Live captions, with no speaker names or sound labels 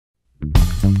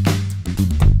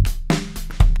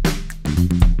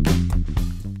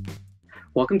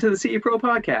Welcome to the CE Pro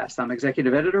Podcast. I'm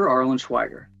Executive Editor Arlen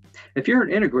Schweiger. If you're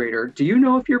an integrator, do you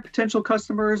know if your potential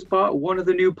customers bought one of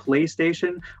the new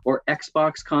PlayStation or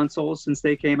Xbox consoles since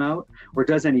they came out, or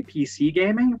does any PC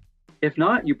gaming? If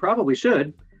not, you probably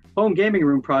should. Home gaming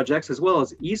room projects, as well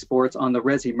as esports on the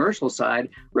resi-commercial side,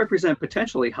 represent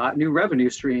potentially hot new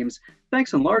revenue streams,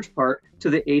 thanks in large part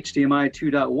to the HDMI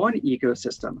 2.1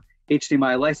 ecosystem.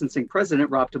 HDMI Licensing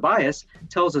President Rob Tobias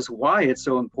tells us why it's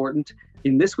so important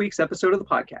in this week's episode of the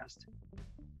podcast.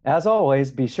 As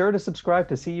always, be sure to subscribe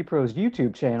to CE Pro's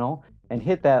YouTube channel and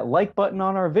hit that like button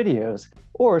on our videos,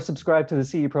 or subscribe to the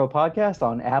CE Pro podcast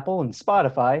on Apple and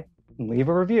Spotify and leave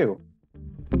a review.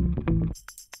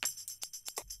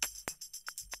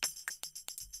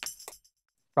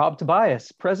 Rob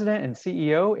Tobias, President and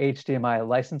CEO, HDMI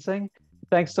Licensing.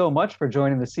 Thanks so much for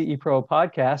joining the CE Pro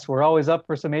podcast. We're always up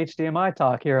for some HDMI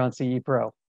talk here on CE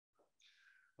Pro.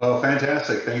 Well,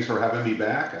 fantastic. Thanks for having me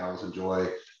back. I always enjoy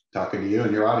talking to you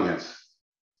and your audience.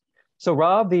 So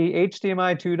Rob, the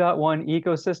HDMI 2.1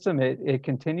 ecosystem, it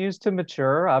continues to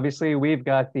mature. Obviously, we've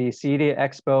got the CEDIA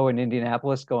Expo in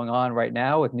Indianapolis going on right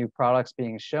now with new products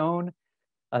being shown.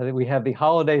 We have the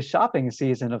holiday shopping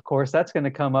season, of course, that's going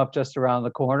to come up just around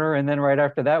the corner. And then right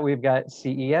after that, we've got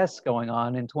CES going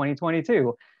on in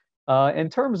 2022. In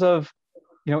terms of,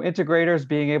 integrators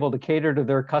being able to cater to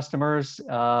their customers,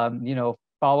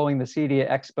 following the CEDIA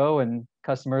Expo, and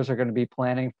customers are going to be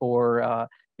planning for,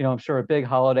 I'm sure, a big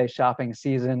holiday shopping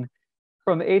season.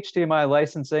 From the HDMI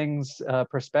licensing's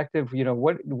perspective,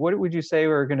 what would you say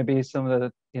are going to be some of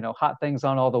the, hot things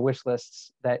on all the wish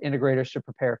lists that integrators should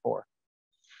prepare for?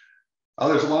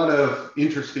 There's a lot of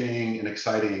interesting and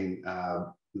exciting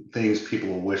things people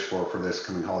will wish for this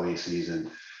coming holiday season.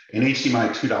 And HDMI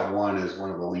 2.1 is one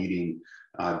of the leading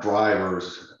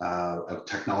drivers of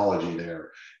technology there.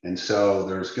 And so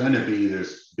there's going to be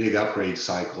this big upgrade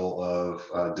cycle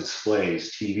of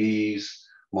displays, TVs,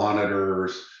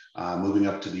 monitors, moving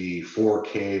up to the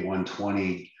 4K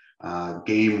 120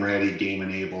 game ready, game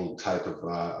enabled type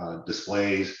of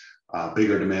displays,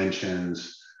 bigger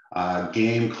dimensions,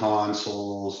 game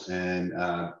consoles and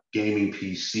gaming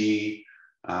PC,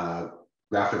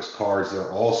 graphics cards.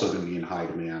 They're also going to be in high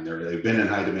demand. They've been in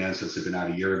high demand since they've been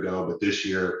out a year ago, but this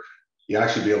year you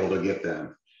actually be able to get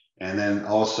them. And then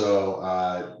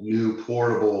also new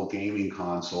portable gaming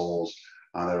consoles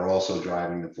that are also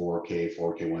driving the 4K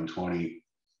 120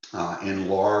 and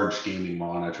large gaming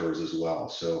monitors as well.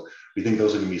 So we think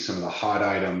those are going to be some of the hot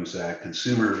items that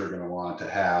consumers are going to want to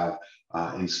have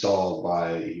installed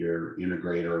by your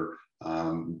integrator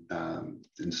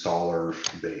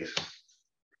installer base.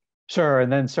 Sure,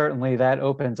 and then certainly that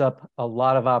opens up a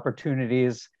lot of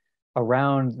opportunities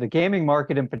around the gaming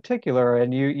market in particular.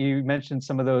 And you mentioned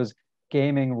some of those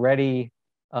gaming ready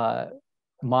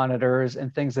monitors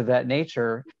and things of that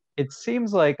nature. It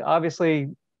seems like obviously,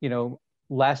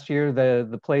 last year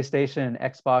the PlayStation and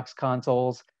Xbox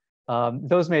consoles,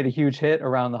 those made a huge hit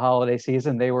around the holiday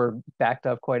season. They were backed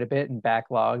up quite a bit and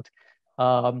backlogged.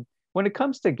 When it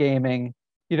comes to gaming,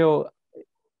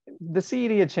 the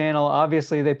CEDIA channel,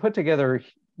 obviously they put together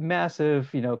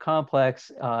massive, complex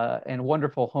and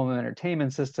wonderful home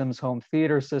entertainment systems, home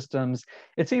theater systems.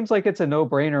 It seems like it's a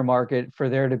no-brainer market for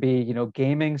there to be,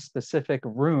 gaming specific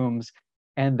rooms,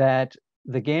 and that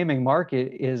the gaming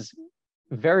market is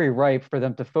very ripe for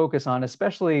them to focus on,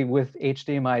 especially with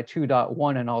HDMI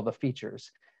 2.1 and all the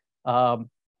features. Tell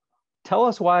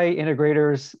us why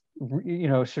integrators,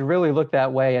 should really look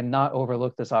that way and not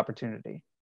overlook this opportunity.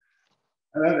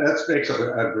 That makes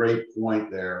a great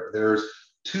point there. There's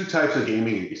two types of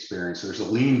gaming experience. There's a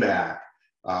lean back,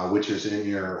 which is in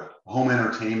your home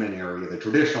entertainment area, the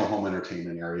traditional home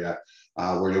entertainment area,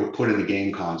 where you'll put in the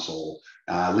game console,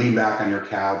 lean back on your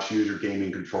couch, use your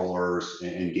gaming controllers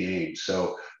and game.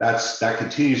 So that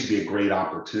continues to be a great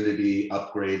opportunity,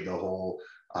 upgrade the whole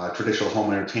traditional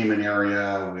home entertainment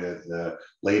area with the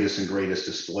latest and greatest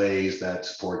displays that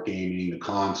support gaming, the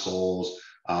consoles,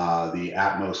 the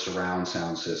Atmos surround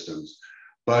sound systems.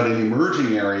 But an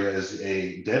emerging area is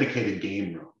a dedicated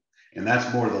game room, and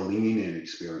that's more the lean-in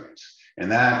experience.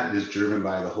 And that is driven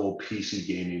by the whole PC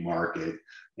gaming market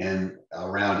and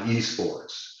around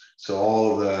esports. So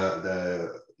all of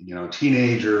the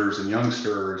teenagers and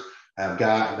youngsters that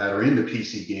are into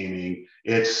PC gaming,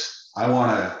 I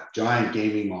want a giant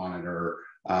gaming monitor,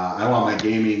 I want my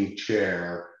gaming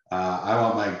chair, I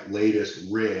want my latest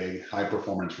rig, high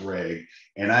performance rig,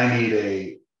 and I need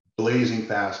a blazing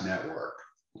fast network.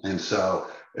 And so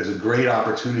there's a great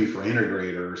opportunity for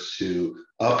integrators to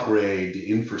upgrade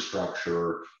the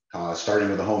infrastructure, starting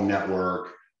with a home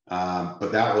network,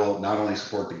 but that will not only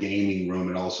support the gaming room,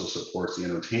 it also supports the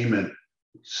entertainment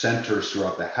centers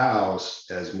throughout the house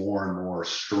as more and more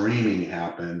streaming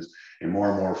happens and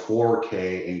more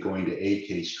 4K and going to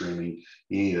 8K streaming.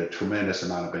 You need a tremendous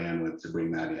amount of bandwidth to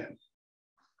bring that in.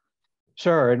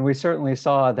 Sure, and we certainly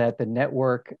saw that the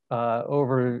network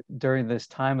over during this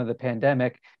time of the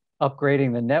pandemic,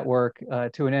 upgrading the network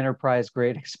to an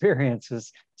enterprise-grade experience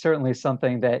is certainly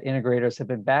something that integrators have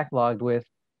been backlogged with,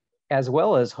 as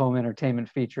well as home entertainment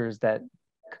features that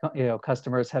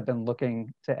customers have been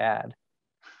looking to add.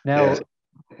 Now, yes.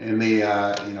 And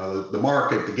the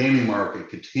market, the gaming market,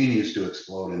 continues to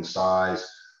explode in size.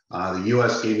 The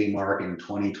U.S. gaming market in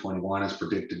 2021 is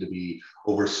predicted to be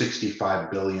over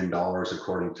 $65 billion,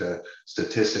 according to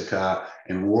Statistica,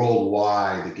 and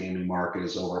worldwide, the gaming market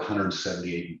is over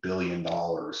 $178 billion.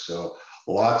 So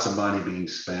lots of money being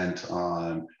spent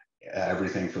on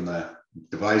everything from the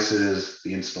devices,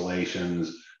 the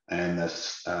installations, and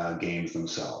the games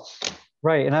themselves.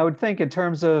 Right, and I would think in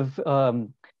terms of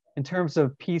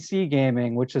PC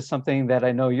gaming, which is something that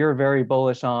I know you're very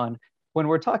bullish on, when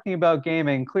we're talking about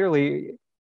gaming, clearly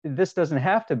this doesn't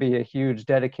have to be a huge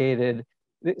dedicated,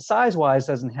 size-wise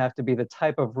doesn't have to be the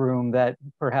type of room that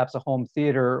perhaps a home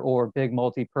theater or big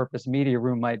multi-purpose media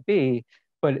room might be,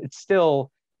 but it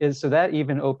still is, so that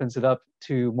even opens it up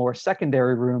to more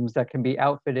secondary rooms that can be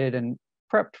outfitted and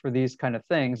prepped for these kind of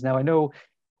things. Now, I know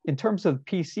in terms of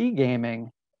PC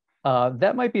gaming,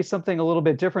 that might be something a little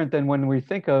bit different than when we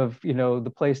think of,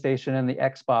 the PlayStation and the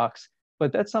Xbox,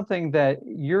 but that's something that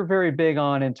you're very big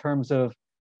on in terms of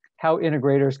how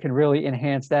integrators can really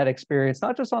enhance that experience,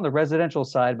 not just on the residential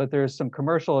side, but there's some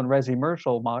commercial and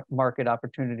resi-commercial market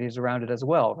opportunities around it as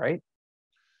well, right?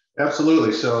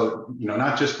 Absolutely. So,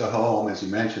 not just the home, as you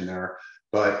mentioned there,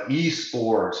 but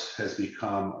esports has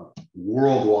become a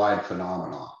worldwide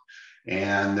phenomenon.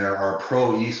 And there are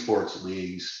pro esports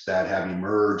leagues that have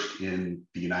emerged in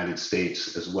the United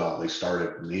States as well. They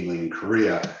started mainly in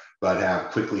Korea, but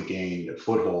have quickly gained a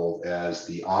foothold as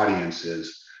the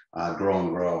audiences grow and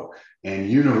grow. And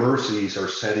universities are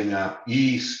setting up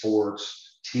esports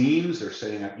teams. They're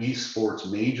setting up esports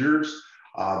majors.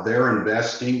 They're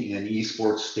investing in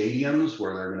esports stadiums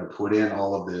where they're going to put in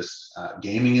all of this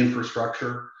gaming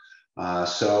infrastructure.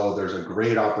 So there's a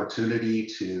great opportunity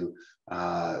to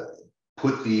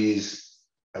put these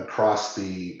across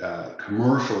the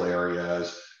commercial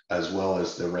areas as well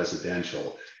as the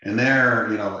residential. And there,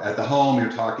 at the home,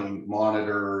 you're talking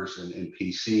monitors and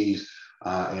PCs,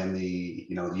 and the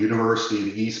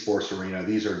university, the esports arena.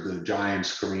 These are the giant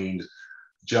screens,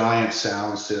 giant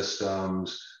sound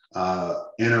systems,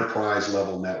 enterprise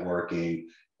level networking,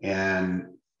 and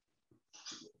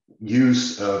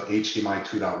use of HDMI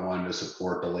 2.1 to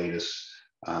support the latest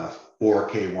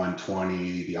 4K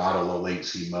 120, the auto low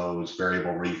latency modes,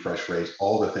 variable refresh rates,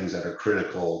 all the things that are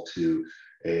critical to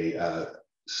a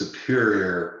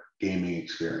superior gaming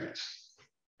experience.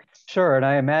 Sure, and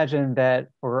I imagine that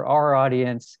for our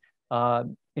audience,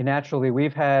 naturally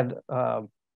we've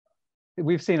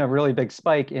seen a really big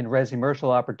spike in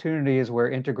resi-commercial opportunities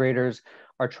where integrators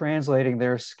are translating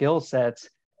their skill sets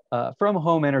from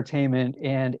home entertainment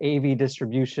and AV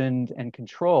distribution and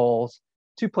controls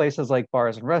to places like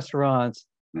bars and restaurants,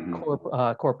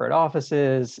 corporate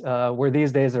offices, where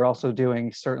these days they're also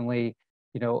doing certainly,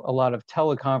 a lot of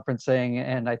teleconferencing.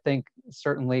 And I think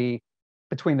certainly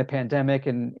between the pandemic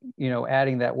and,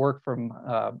 adding that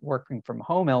working from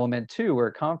home element too,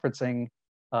 where conferencing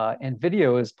and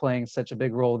video is playing such a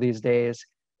big role these days,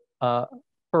 for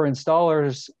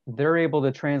installers, they're able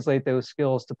to translate those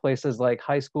skills to places like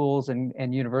high schools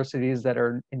and universities that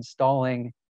are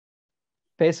installing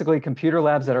basically computer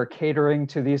labs that are catering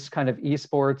to these kind of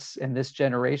esports in this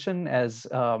generation as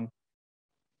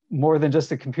more than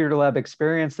just a computer lab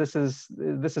experience. This is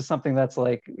something that's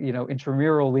like,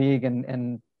 intramural league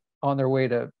and on their way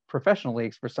to professional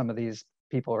leagues for some of these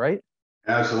people, right?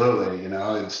 Absolutely.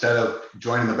 Instead of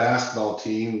joining the basketball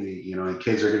team, the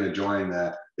kids are going to join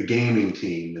the gaming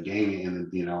team, and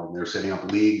they're setting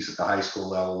up leagues at the high school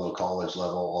level, the college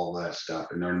level, all that stuff,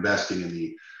 and they're investing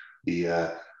in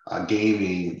the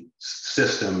gaming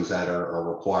systems that are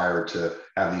required to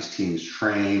have these teams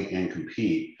train and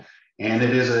compete. And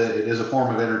it is a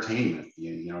form of entertainment.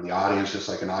 The audience, just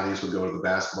like an audience would go to the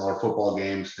basketball or football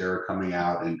games, they're coming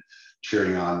out and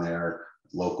cheering on their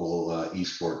local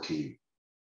esport team.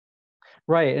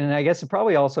 Right, and I guess it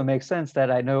probably also makes sense that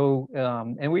I know,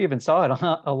 and we even saw it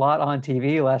a lot on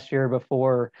TV last year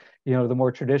before, the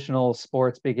more traditional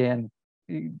sports began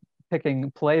picking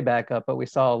play back up. But we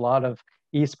saw a lot of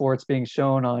esports being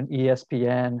shown on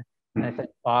ESPN and I think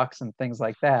Fox and things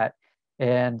like that.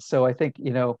 And so I think,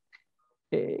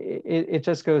 it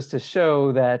just goes to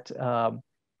show that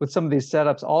with some of these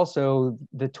setups, also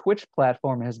the Twitch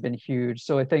platform has been huge.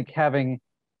 So I think having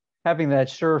that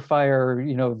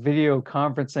surefire, video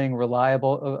conferencing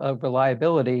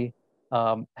reliability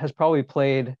has probably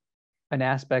played an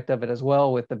aspect of it as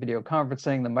well, with the video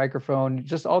conferencing, the microphone,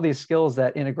 just all these skills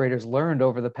that integrators learned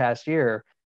over the past year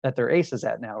that they're aces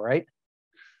at now, right?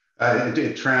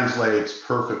 It translates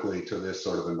perfectly to this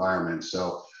sort of environment.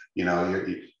 So, the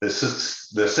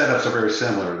setups are very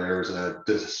similar. There's a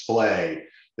display,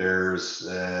 there's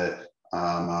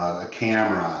a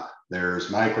camera, there's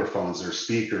microphones, there's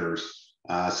speakers.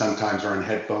 Sometimes are in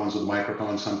headphones with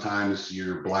microphones. Sometimes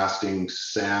you're blasting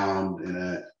sound in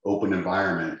an open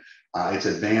environment. It's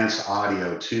advanced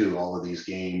audio too. All of these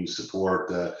games support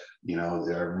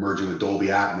they're merging with Dolby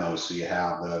Atmos. So you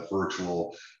have the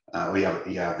virtual, you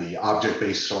have the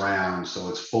object-based surround, so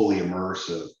it's fully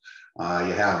immersive.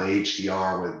 You have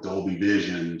HDR with Dolby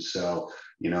Vision. So,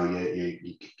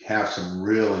 you have some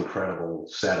real incredible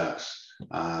setups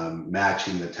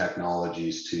matching the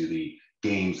technologies to the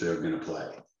games they're going to play.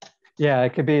 Yeah,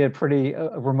 it could be a pretty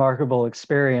remarkable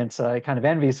experience. I kind of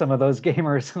envy some of those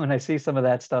gamers when I see some of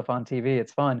that stuff on TV.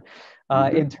 It's fun.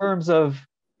 In terms of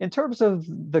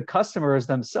the customers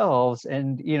themselves,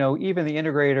 and even the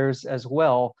integrators as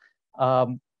well.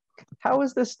 How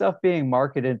is this stuff being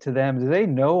marketed to them? Do they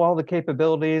know all the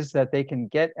capabilities that they can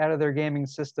get out of their gaming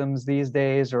systems these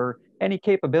days, or any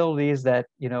capabilities that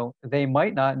they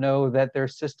might not know that their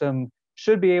system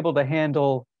should be able to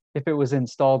handle if it was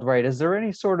installed right? Is there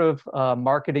any sort of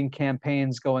marketing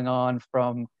campaigns going on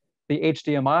from the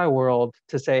HDMI world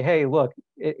to say, hey, look,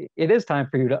 it is time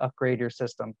for you to upgrade your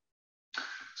system?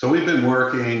 So we've been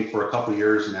working for a couple of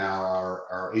years now,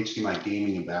 our HDMI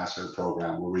Gaming Ambassador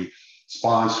program, where we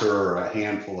sponsor a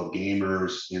handful of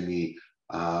gamers in the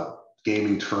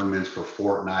gaming tournaments for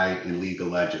Fortnite and League of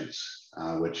Legends,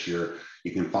 which you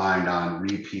can find on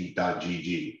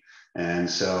repeat.gg. And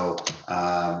so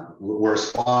we're a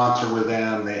sponsor with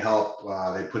them. They help,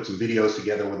 they put some videos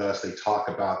together with us. They talk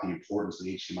about the importance of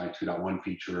the HDMI 2.1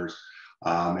 features.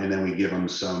 And then we give them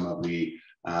some of the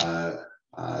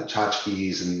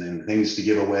tchotchkes and things to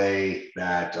give away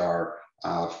that are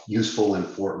useful in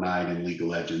Fortnite and League of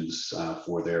Legends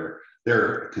for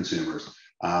their consumers.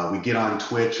 We get on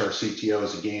Twitch. Our CTO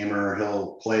is a gamer.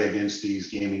 He'll play against these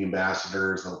gaming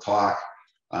ambassadors. They'll talk.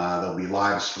 They'll be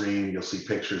live streamed. You'll see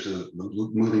pictures of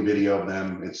moving video of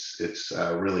them. It's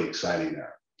really exciting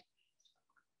there.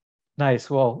 Nice.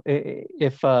 Well,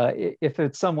 if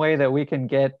it's some way that we can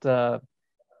get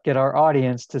our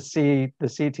audience to see the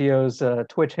CTO's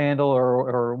Twitch handle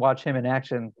or watch him in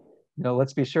action,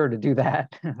 let's be sure to do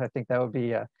that. I think that'd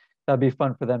be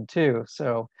fun for them too.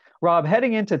 So, Rob,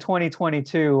 heading into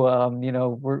 2022,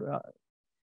 we're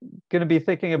going to be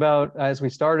thinking about, as we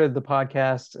started the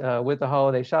podcast with the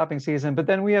holiday shopping season, but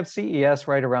then we have CES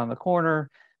right around the corner.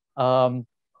 There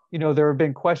have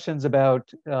been questions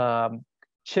about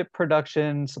chip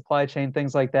production, supply chain,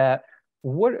 things like that.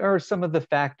 What are some of the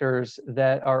factors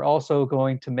that are also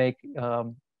going to make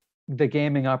the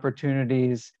gaming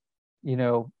opportunities,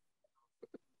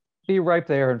 be ripe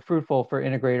there and fruitful for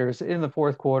integrators in the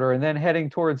fourth quarter, and then heading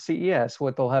towards CES,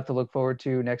 what they'll have to look forward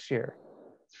to next year?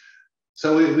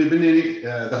 So we've been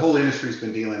the whole industry's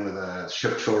been dealing with a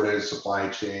chip shortage, supply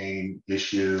chain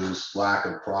issues, lack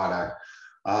of product,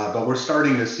 but we're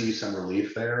starting to see some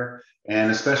relief there,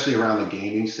 and especially around the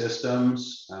gaming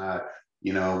systems.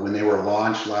 When they were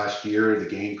launched last year, the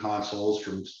game consoles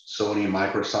from Sony and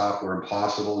Microsoft were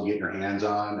impossible to get your hands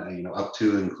on, up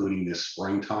to including this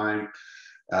springtime.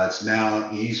 It's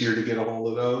now easier to get a hold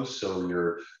of those, so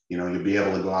you'll be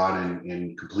able to go out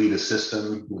and complete a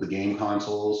system with the game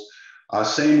consoles.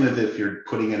 Same with if you're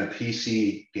putting in a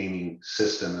PC gaming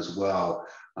system as well.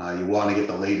 You want to get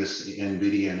the latest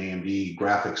NVIDIA and AMD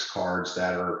graphics cards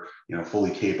that are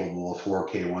fully capable of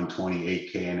 4K,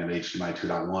 120, 8K, and an HDMI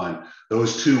 2.1.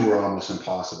 Those two were almost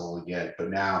impossible to get, but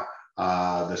now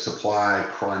the supply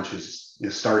crunch is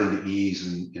starting to ease,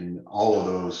 and all of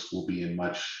those will be in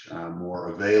much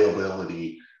more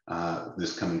availability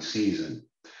this coming season.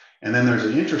 And then there's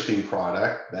an interesting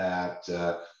product that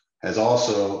has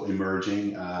also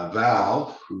emerging,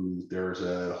 Valve, who there's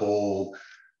a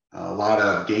lot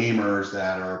of gamers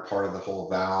that are part of the whole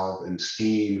Valve and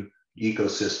Steam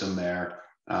ecosystem there.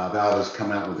 Valve has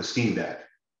come out with a Steam Deck.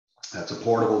 That's a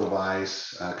portable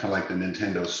device, kind of like the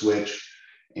Nintendo Switch.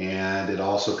 And it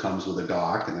also comes with a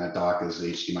dock, and that dock is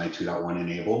HDMI 2.1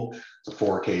 enabled. It's a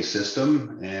 4K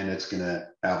system, and it's going to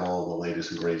have all the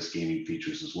latest and greatest gaming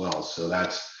features as well. So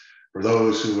that's for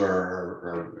those who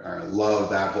love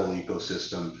that whole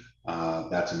ecosystem.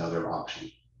 That's another option.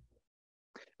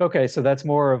 Okay, so that's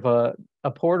more of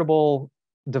a portable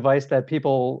device that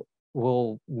people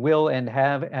will and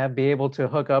have be able to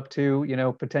hook up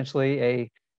to, potentially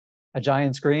a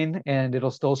giant screen, and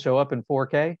it'll still show up in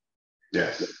 4K?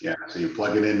 Yes, yeah. So you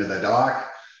plug it into the dock,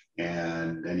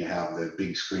 and then you have the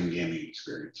big screen gaming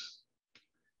experience.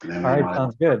 And then All right,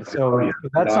 sounds good. So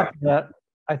that's something that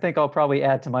I think I'll probably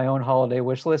add to my own holiday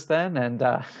wish list then, and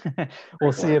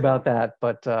we'll see about that.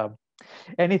 But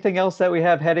anything else that we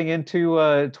have heading into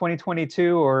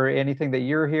 2022, or anything that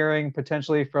you're hearing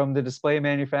potentially from the display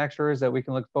manufacturers that we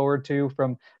can look forward to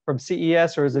from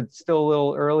CES, or is it still a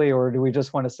little early, or do we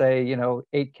just want to say,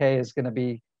 8K is going to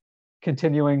be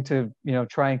continuing to,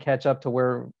 try and catch up to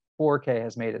where 4K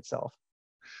has made itself?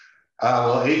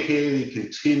 Well, 8K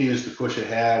continues to push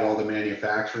ahead. All the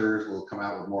manufacturers will come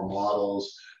out with more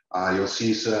models. You'll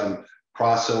see some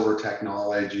crossover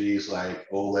technologies like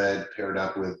OLED paired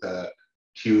up with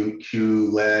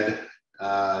QLED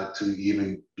to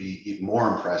even be even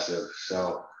more impressive.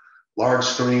 So large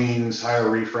screens, higher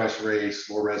refresh rates,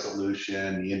 more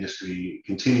resolution. The industry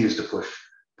continues to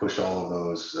push all of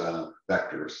those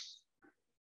vectors.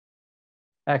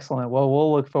 Excellent. Well,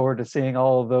 we'll look forward to seeing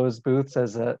all of those booths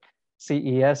as a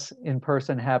CES in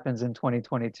person happens in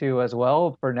 2022 as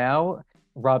well. For now,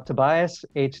 Rob Tobias,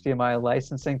 HDMI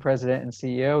Licensing President and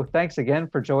CEO, thanks again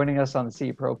for joining us on the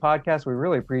CE Pro podcast. We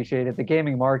really appreciate it. The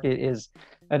gaming market is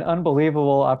an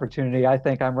unbelievable opportunity. I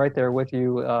think I'm right there with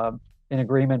you in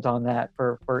agreement on that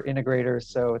for integrators.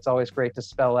 So it's always great to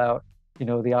spell out,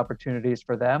 the opportunities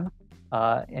for them.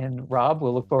 And Rob,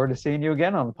 we'll look forward to seeing you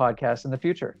again on the podcast in the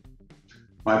future.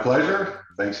 My pleasure.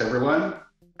 Thanks, everyone.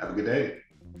 Have a good day.